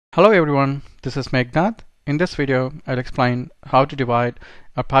Hello everyone, this is Meganadh. In this video, I'll explain how to divide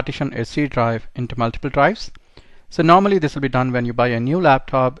or partition a C drive into multiple drives. So normally this will be done when you buy a new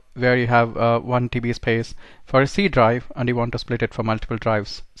laptop where you have 1 TB space for a C drive and you want to split it for multiple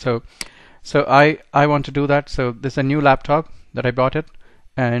drives. So I want to do that. So this is a new laptop that I bought it,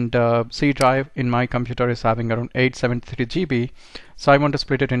 and C drive in my computer is having around 873 GB. So I want to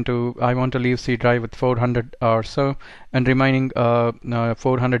split it into, I want to leave C drive with 400 or so, and remaining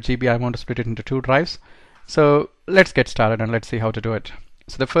 400 GB I want to split it into 2 drives. So let's get started and let's see how to do it.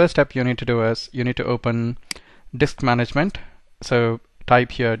 So the first step you need to do is you need to open disk management. So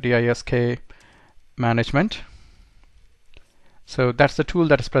type here disk management. So that's the tool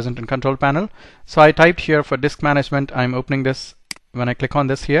that is present in control panel. So I typed here for disk management. I'm opening this. When I click on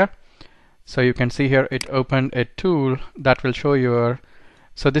this here, so you can see here it opened a tool that will show your,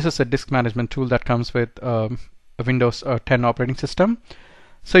 so this is a disk management tool that comes with a Windows 10 operating system.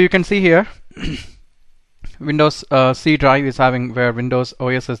 So you can see here Windows C drive is having where Windows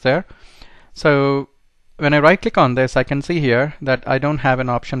OS is there. So when I right click on this, I can see here that I don't have an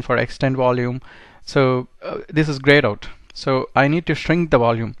option for extend volume. So this is grayed out. So I need to shrink the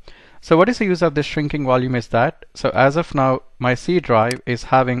volume. So what is the use of this shrinking volume is that, so as of now my C drive is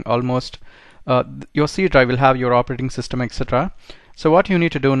having almost, your C drive will have your operating system, etc. So what you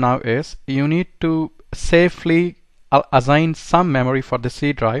need to do now is you need to safely assign some memory for the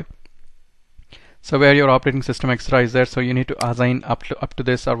C drive. So where your operating system, etc. is there, so you need to assign up to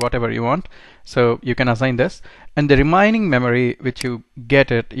this or whatever you want. So you can assign this, and the remaining memory which you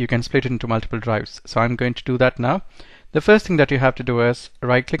get it, you can split it into multiple drives. So I'm going to do that now. The first thing that you have to do is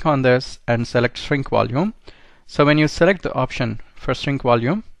right click on this and select shrink volume. So when you select the option for shrink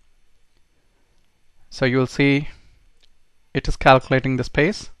volume, so you'll see it is calculating the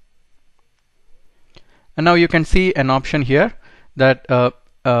space, and now you can see an option here that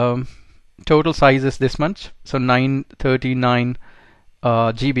total size is this much, so 939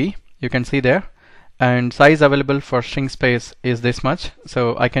 GB you can see there, and size available for shrink space is this much,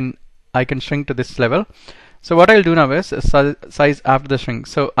 so I can shrink to this level. So what I'll do now is size after the shrink.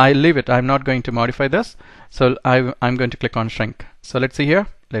 So I leave it. I'm not going to modify this. So I'm going to click on shrink. So let's see here.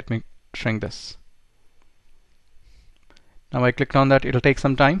 Let me shrink this. Now I clicked on that. It'll take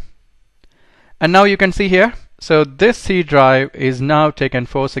some time. And now you can see here. So this C drive is now taken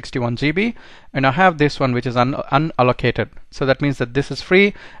 461 GB, and I have this one which is unallocated. So that means that this is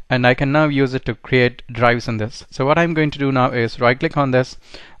free, and I can now use it to create drives in this. So what I'm going to do now is right click on this.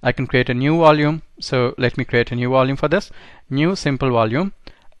 I can create a new volume. So let me create a new volume for this, new simple volume,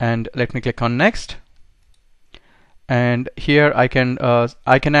 and let me click on next. And here I can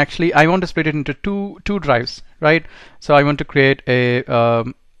actually, I want to split it into two drives, right? So I want to create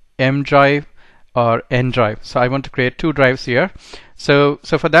a M drive or N drive. So I want to create 2 drives here. So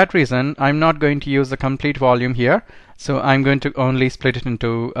for that reason, I'm not going to use the complete volume here. So I'm going to only split it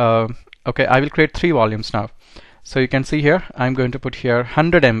into, okay, I will create 3 volumes now. So you can see here, I'm going to put here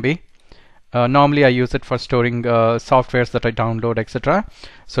 100 MB. Normally I use it for storing softwares that I download, etc.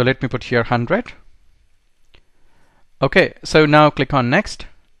 So let me put here 100. Okay, so now click on next.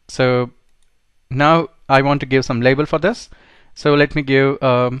 So now I want to give some label for this. So let me give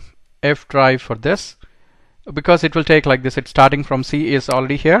F drive for this, because it will take like this. It's starting from C is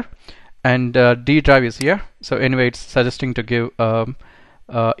already here, and D drive is here. So anyway, it's suggesting to give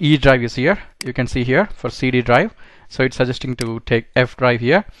E drive is here. You can see here for CD drive. So it's suggesting to take F drive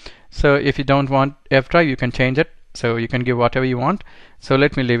here. So if you don't want F drive, you can change it. So you can give whatever you want. So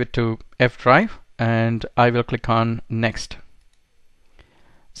let me leave it to F drive, and I will click on next.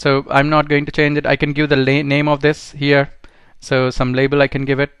 So I'm not going to change it. I can give the name of this here. So some label I can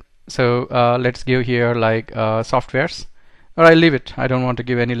give it. So let's give here like softwares, or I'll leave it. I don't want to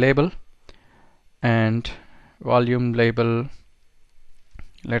give any label. And volume label,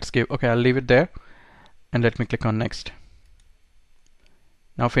 let's give, okay, I'll leave it there, and let me click on next.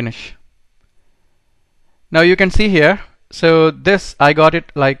 Now finish. Now you can see here, so this I got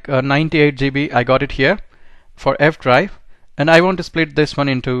it like 98 GB. I got it here for F drive, and I want to split this one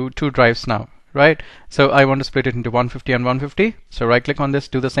into 2 drives now, right? So I want to split it into 150 and 150. So right click on this,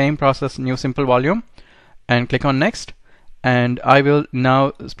 do the same process, new simple volume, and click on next. And I will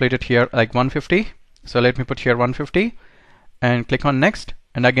now split it here like 150. So let me put here 150 and click on next.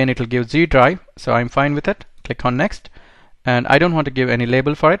 And again it will give Z drive. So I'm fine with it. Click on next. And I don't want to give any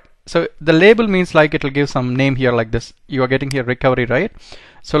label for it. So the label means like it will give some name here like this. You are getting here recovery, right?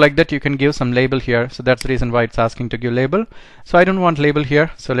 So like that you can give some label here. So that's the reason why it's asking to give label. So I don't want label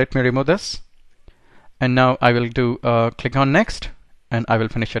here. So let me remove this. And now I will do click on next, and I will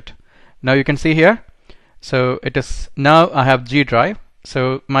finish it. Now you can see here, so it is now I have G drive.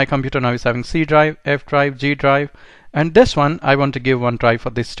 So my computer now is having C drive, F drive, G drive, and this one I want to give one drive for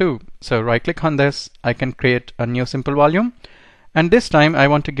this too. So right click on this, I can create a new simple volume, and this time I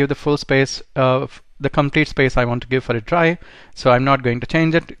want to give the full space of the complete space I want to give for a drive. So I'm not going to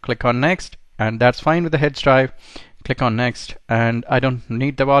change it. Click on next, and that's fine with the heads drive. Click on next, and I don't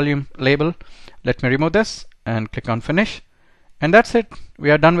need the volume label. Let me remove this and click on finish, and that's it. We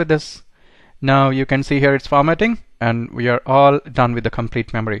are done with this. Now you can see here it's formatting, and we are all done with the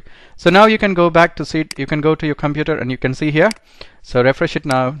complete memory. So now you can go back to see, you can go to your computer and you can see here. So refresh it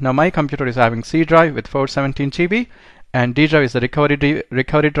now. Now my computer is having C drive with 417 GB, and D drive is the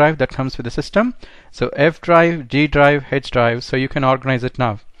recovery drive that comes with the system. So F drive, G drive, H drive. So you can organize it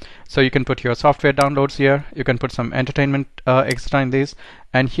now. So you can put your software downloads here, you can put some entertainment extra in these,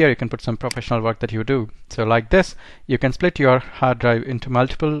 and here you can put some professional work that you do. So like this, you can split your hard drive into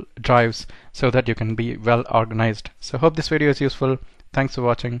multiple drives so that you can be well organized. So hope this video is useful. Thanks for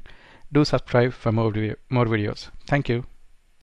watching. Do subscribe for more videos. Thank you.